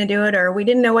how we were going to do it, or we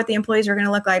didn't know what the employees were going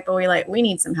to look like, but we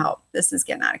need some help. This is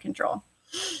getting out of control.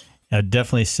 I'd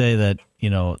definitely say that,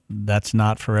 that's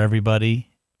not for everybody,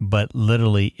 but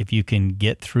literally if you can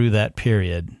get through that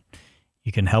period,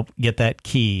 you can help get that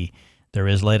key. There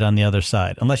is light on the other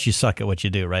side, unless you suck at what you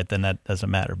do, right? Then that doesn't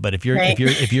matter. But if you're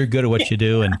good at what you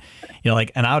do, and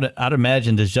and I'd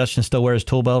imagine, does Justin still wear his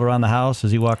tool belt around the house?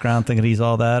 Does he walk around thinking he's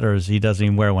all that, or he doesn't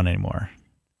even wear one anymore?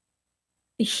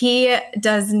 He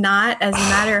does not. As a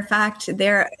matter of fact,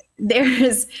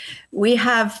 we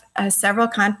have several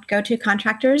go-to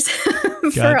contractors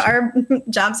for our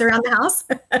jobs around the house.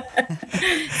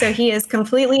 So he is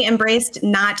completely embraced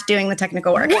not doing the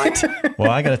technical work. What? Well,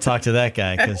 I got to talk to that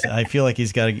guy, because I feel like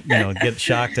he's got to, get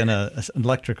shocked in an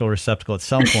electrical receptacle at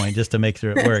some point just to make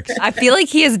sure it works. I feel like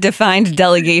he has defined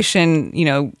delegation,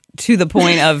 to the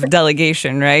point of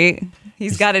delegation, right?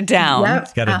 He's got it down. Yep,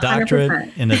 he's got a doctorate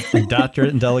 100%. a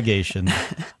doctorate in delegation.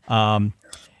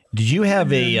 Did you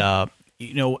have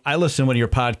I listen to one of your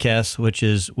podcasts, which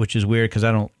is weird because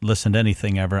I don't listen to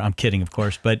anything ever. I'm kidding, of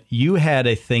course. But you had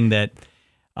a thing that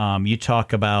you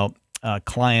talk about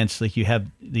clients, like you have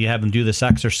them do this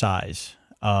exercise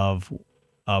of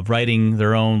writing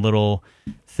their own little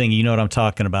thing. You know what I'm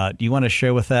talking about. Do you want to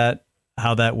share with that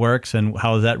how that works and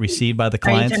how is that received by the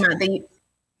clients? Are you talking about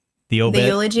the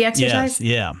eulogy exercise? Yes,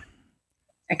 yeah.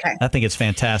 Okay. I think it's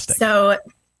fantastic. So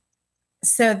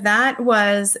that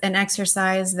was an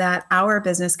exercise that our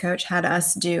business coach had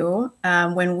us do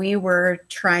when we were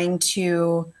trying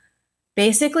to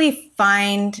basically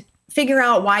figure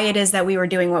out why it is that we were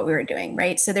doing what we were doing,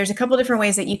 right? So there's a couple different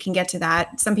ways that you can get to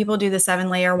that. Some people do the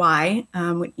 7-layer why.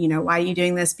 Why are you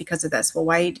doing this? Because of this. Well,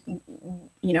 why do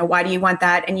you want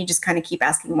that? And you just kind of keep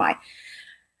asking why.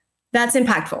 That's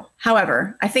impactful.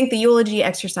 However, I think the eulogy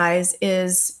exercise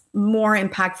is more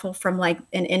impactful from like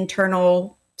an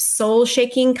internal soul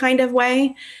shaking kind of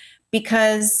way,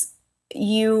 because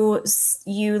you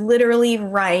literally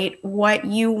write what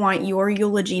you want your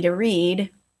eulogy to read,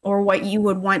 or what you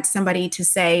would want somebody to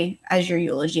say as your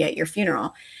eulogy at your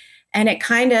funeral. And it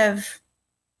kind of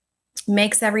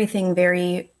makes everything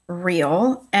very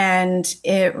real, and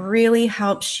it really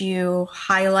helps you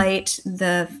highlight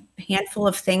the handful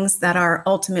of things that are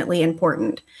ultimately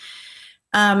important.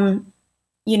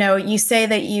 You say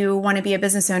that you want to be a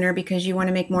business owner because you want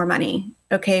to make more money.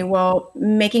 Okay, well,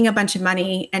 making a bunch of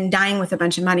money and dying with a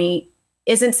bunch of money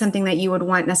isn't something that you would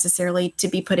want necessarily to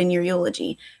be put in your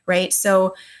eulogy, right?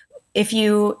 So if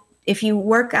you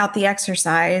work out the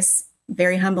exercise,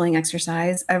 very humbling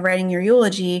exercise of writing your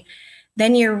eulogy,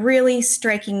 then you're really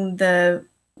striking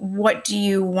what do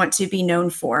you want to be known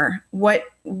for? What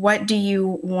do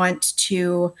you want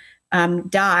to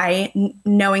die,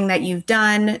 knowing that you've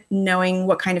done, knowing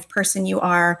what kind of person you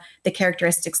are, the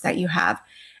characteristics that you have.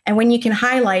 And when you can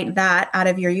highlight that out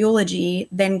of your eulogy,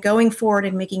 then going forward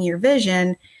and making your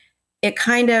vision, it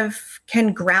kind of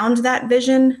can ground that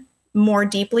vision more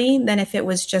deeply than if it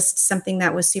was just something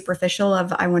that was superficial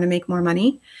of, I want to make more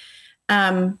money.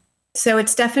 So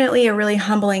it's definitely a really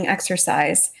humbling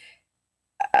exercise.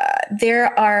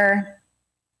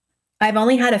 I've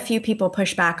only had a few people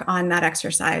push back on that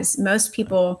exercise. Most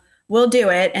people will do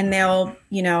it, and they'll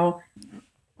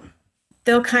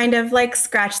kind of like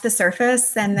scratch the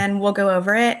surface, and then we'll go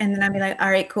over it. And then I'll be like, all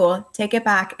right, cool. Take it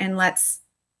back and let's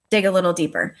dig a little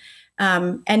deeper.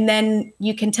 And then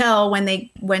you can tell when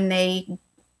they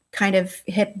kind of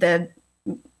hit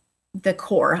the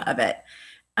core of it.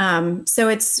 So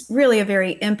it's really a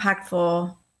very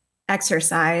impactful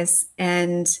exercise.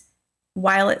 And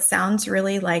while it sounds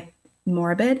really like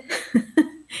morbid,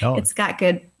 it's got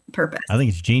good purpose. I think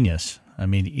it's genius. I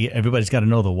mean, everybody's got to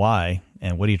know the why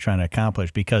and what are you trying to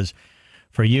accomplish? Because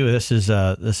for you, this is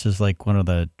like one of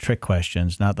the trick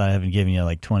questions. Not that I haven't given you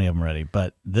like 20 of them already,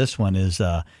 but this one is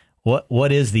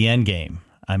what is the end game?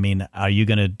 I mean, are you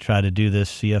going to try to do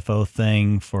this CFO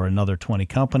thing for another 20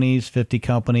 companies, 50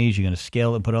 companies? You're going to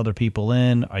scale it and put other people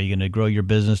in? Are you going to grow your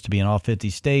business to be in all 50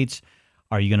 states?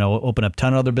 Are you going to open up a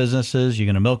ton of other businesses? You're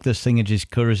going to milk this thing and just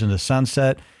cruise into the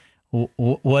sunset?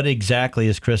 What exactly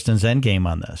is Kristen's end game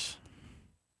on this?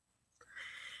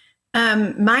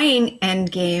 My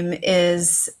end game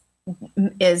is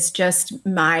is just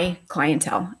my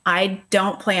clientele. I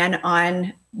don't plan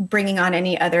on bringing on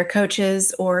any other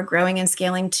coaches or growing and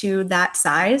scaling to that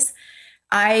size.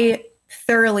 I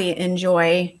thoroughly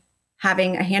enjoy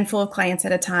having a handful of clients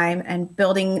at a time and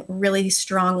building really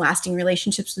strong, lasting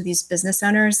relationships with these business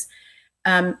owners,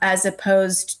 as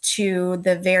opposed to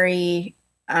the very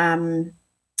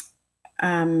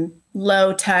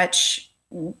low touch,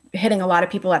 hitting a lot of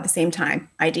people at the same time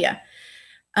idea.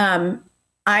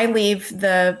 I leave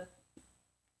the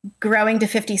growing to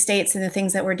 50 states and the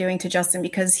things that we're doing to Justin,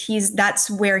 because that's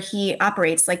where he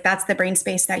operates. Like, that's the brain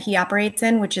space that he operates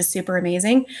in, which is super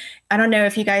amazing. I don't know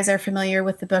if you guys are familiar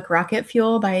with the book Rocket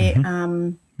Fuel by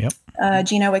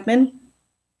Gino Wickman.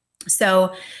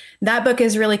 So that book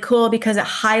is really cool because it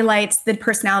highlights the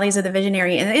personalities of the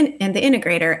visionary and the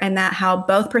integrator, and that how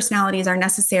both personalities are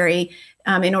necessary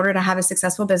in order to have a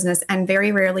successful business. And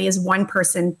very rarely is one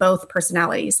person both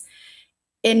personalities.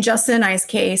 In Justin and I's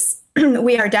case,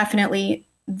 we are definitely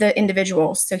the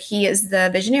individual. So he is the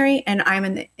visionary and I'm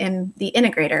in the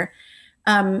integrator.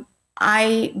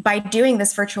 By doing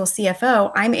this virtual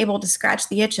CFO, I'm able to scratch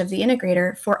the itch of the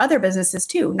integrator for other businesses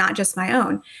too, not just my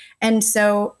own. And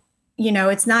so,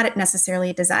 it's not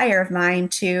necessarily a desire of mine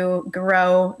to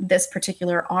grow this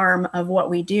particular arm of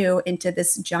what we do into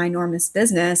this ginormous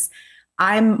business.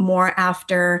 I'm more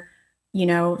after,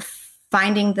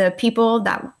 finding the people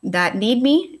that need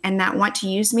me and that want to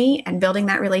use me, and building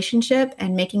that relationship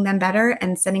and making them better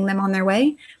and sending them on their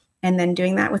way, and then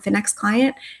doing that with the next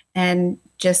client, and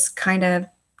just kind of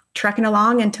trucking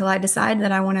along until I decide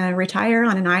that I want to retire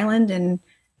on an island in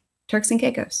Turks and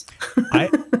Caicos.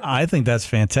 I think that's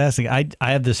fantastic. I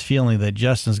have this feeling that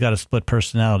Justin's got a split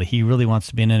personality. He really wants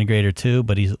to be an integrator too,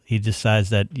 but he decides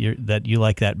that you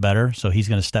like that better, so he's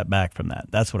going to step back from that.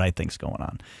 That's what I think's going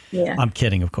on. Yeah, I'm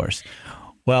kidding, of course.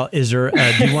 Well, is there?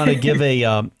 Do you want to give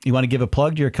a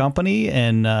plug to your company,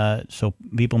 and so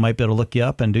people might be able to look you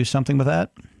up and do something with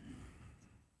that?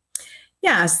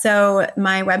 Yeah. So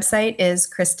my website is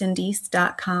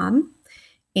KristenDeese.com.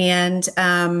 And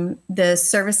the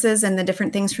services and the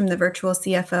different things from the virtual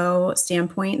CFO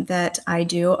standpoint that I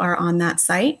do are on that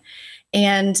site.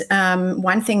 And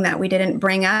one thing that we didn't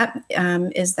bring up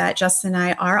is that Justin and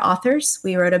I are authors.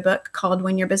 We wrote a book called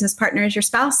When Your Business Partner is Your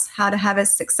Spouse: How to Have a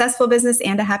Successful Business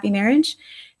and a Happy Marriage.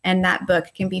 And that book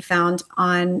can be found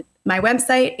on my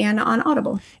website and on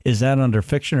Audible. Is that under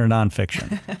fiction or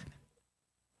nonfiction?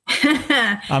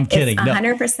 I'm kidding. It's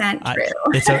 100% true.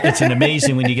 It's an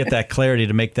amazing when you get that clarity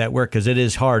to make that work, because it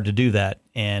is hard to do that.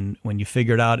 And when you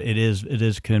figure it out, it is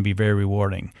going to be very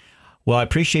rewarding. Well, I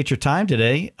appreciate your time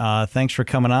today. Thanks for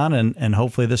coming on, and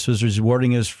hopefully this was as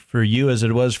rewarding as for you as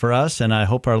it was for us. And I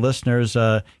hope our listeners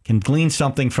can glean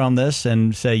something from this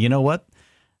and say, you know what,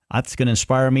 that's going to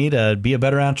inspire me to be a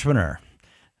better entrepreneur.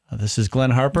 This is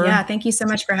Glenn Harper. Yeah, thank you so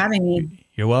much for having me.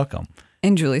 You're welcome.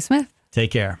 And Julie Smith.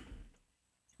 Take care.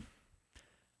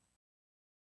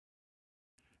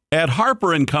 At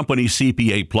Harper & Company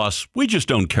CPA Plus, we just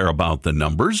don't care about the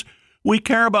numbers. We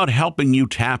care about helping you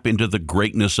tap into the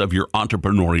greatness of your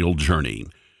entrepreneurial journey.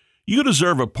 You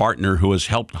deserve a partner who has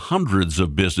helped hundreds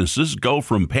of businesses go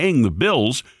from paying the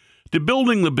bills to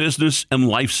building the business and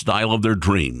lifestyle of their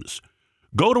dreams.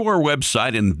 Go to our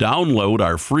website and download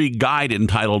our free guide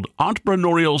entitled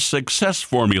Entrepreneurial Success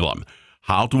Formula: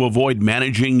 How to Avoid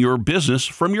Managing Your Business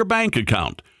from Your Bank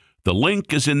Account. The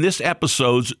link is in this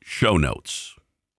episode's show notes.